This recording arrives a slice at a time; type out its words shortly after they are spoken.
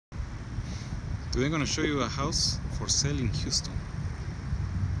Today I'm going to show you a house for sale in Houston.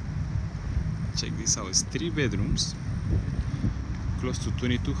 Check this out. It's 3 bedrooms, close to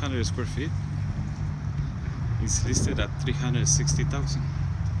 2,200 square feet. It's listed at $360,000.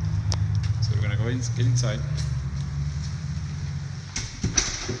 So we're going to go get inside.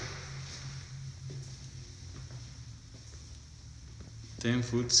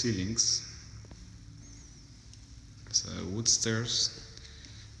 Ten-foot ceilings. It's wood stairs.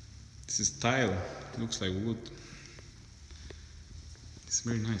 This is tile. Looks like wood. It's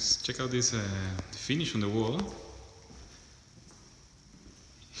very nice. Check out this finish on the wall.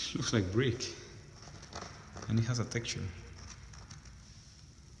 It looks like brick, and it has a texture.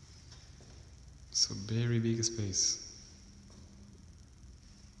 It's a very big space.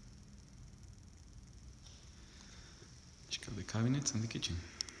 Check out the cabinets and the kitchen.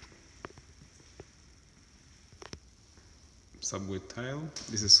 Subway tile.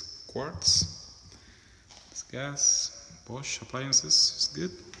 This is quartz. It's gas. Bosch appliances. It's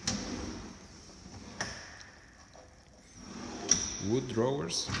good. Wood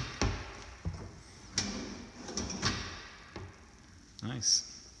drawers. Nice.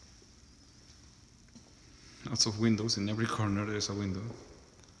 Lots of windows. In every corner there's a window.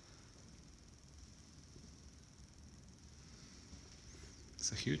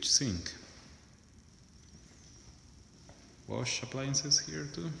 It's a huge sink. Bosch appliances here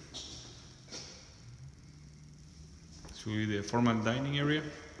too. This will be the formal dining area.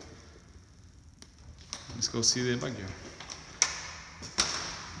 Let's go see the backyard.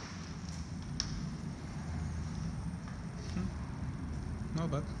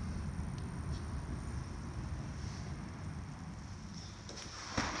 Not bad.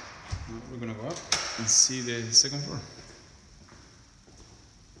 Now we're gonna go up and see the second floor.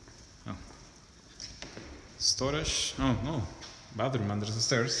 Oh. Storage. Oh no, bathroom under the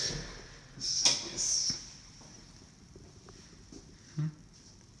stairs. Yes.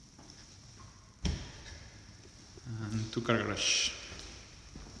 And 2-car garage.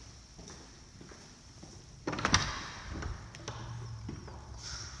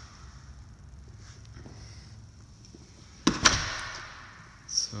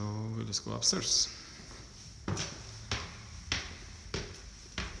 So let's go upstairs.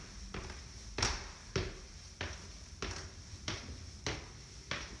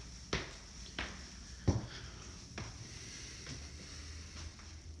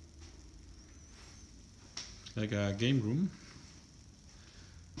 Like a game room.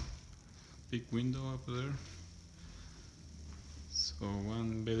 Big window up there. So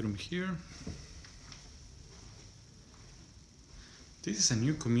 1 bedroom here. This is a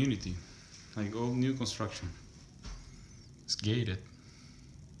new community, like all new construction. It's gated.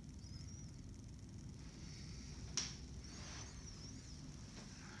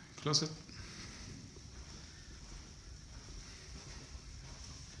 Closet.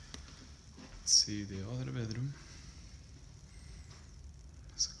 Let's see the other bedroom.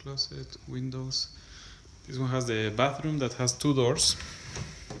 It's a closet, windows. This one has the bathroom that has 2 doors.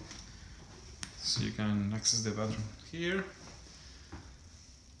 So you can access the bathroom here.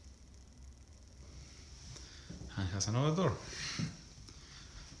 And it has another door.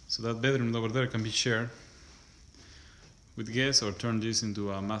 So that bedroom over there can be shared with guests or turn this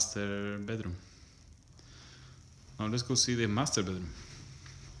into a master bedroom. Now let's go see the master bedroom.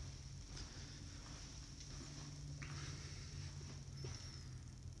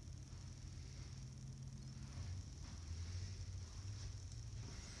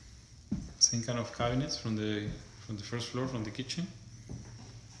 Same kind of cabinets from the first floor, from the kitchen.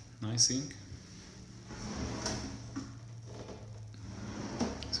 Nice sink.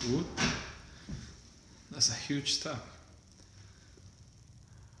 It's wood. That's a huge tub.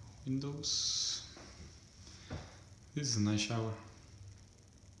 Windows. This is a nice shower.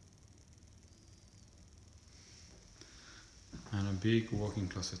 And a big walk-in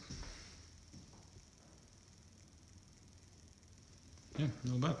closet. Yeah,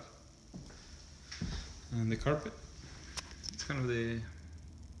 not bad. And the carpet, it's kind of the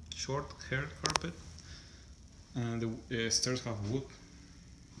short hair carpet, and the stairs have wood.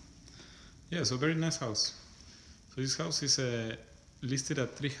 Yeah, so very nice house. So this house is listed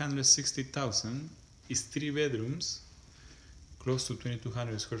at $360,000. It's 3 bedrooms, close to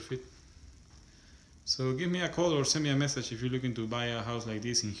 2,200 square feet. So give me a call or send me a message if you're looking to buy a house like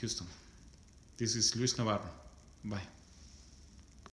this in Houston. This is Luis Navarro. Bye.